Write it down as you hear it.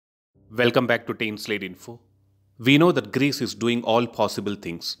Welcome back to Tainslade Info. We know that Greece is doing all possible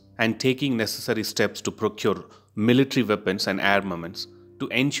things and taking necessary steps to procure military weapons and armaments to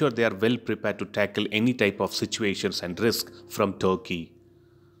ensure they are well prepared to tackle any type of situations and risk from Turkey.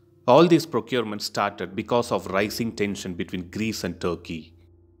 All these procurements started because of rising tension between Greece and Turkey.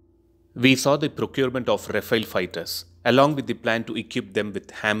 We saw the procurement of Rafale fighters along with the plan to equip them with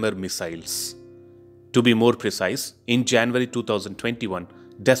Hammer missiles. To be more precise, in January 2021,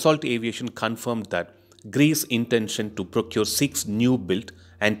 Dassault Aviation confirmed that Greece's intention to procure 6 new-built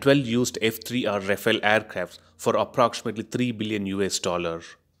and 12 used F-3R Rafale aircrafts for approximately $3 billion.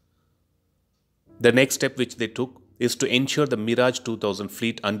 The next step which they took is to ensure the Mirage 2000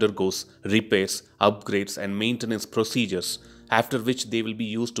 fleet undergoes repairs, upgrades and maintenance procedures, after which they will be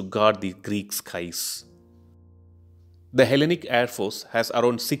used to guard the Greek skies. The Hellenic Air Force has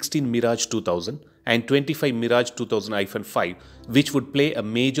around 16 Mirage 2000 and 25 Mirage 2000-5, which would play a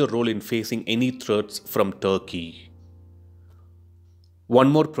major role in facing any threats from Turkey.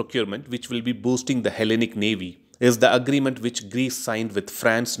 One more procurement which will be boosting the Hellenic Navy is the agreement which Greece signed with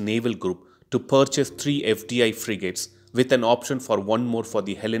France Naval Group to purchase 3 FDI frigates with an option for one more for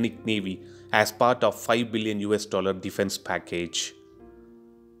the Hellenic Navy as part of $5 billion defense package.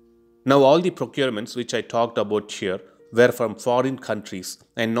 Now all the procurements which I talked about here were from foreign countries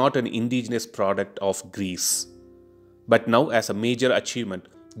and not an indigenous product of Greece. But now, as a major achievement,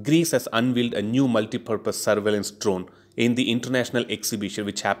 Greece has unveiled a new multi-purpose surveillance drone in the international exhibition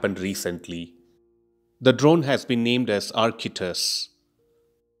which happened recently. The drone has been named as Archytas.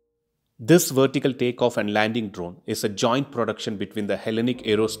 This vertical takeoff and landing drone is a joint production between the Hellenic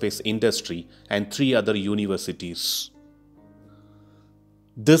aerospace industry and 3 other universities.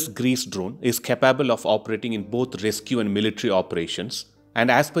 This Greece drone is capable of operating in both rescue and military operations, and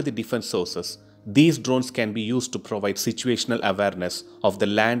as per the defense sources, these drones can be used to provide situational awareness of the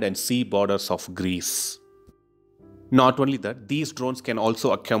land and sea borders of Greece. Not only that, these drones can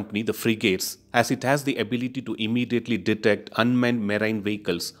also accompany the frigates, as it has the ability to immediately detect unmanned marine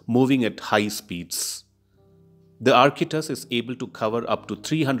vehicles moving at high speeds. The Archytas is able to cover up to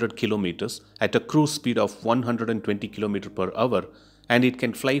 300 kilometers at a cruise speed of 120 km per hour, and it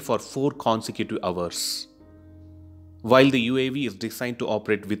can fly for 4 consecutive hours. While the UAV is designed to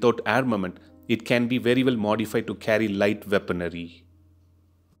operate without armament, it can be very well modified to carry light weaponry.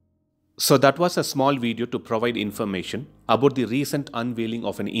 So that was a small video to provide information about the recent unveiling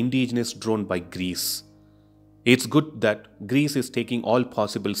of an indigenous drone by Greece. It's good that Greece is taking all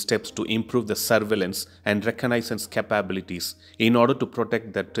possible steps to improve the surveillance and reconnaissance capabilities in order to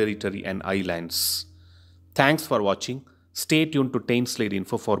protect their territory and islands. Thanks for watching. Stay tuned to Tainslade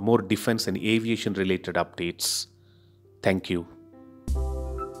Info for more defense and aviation related updates. Thank you.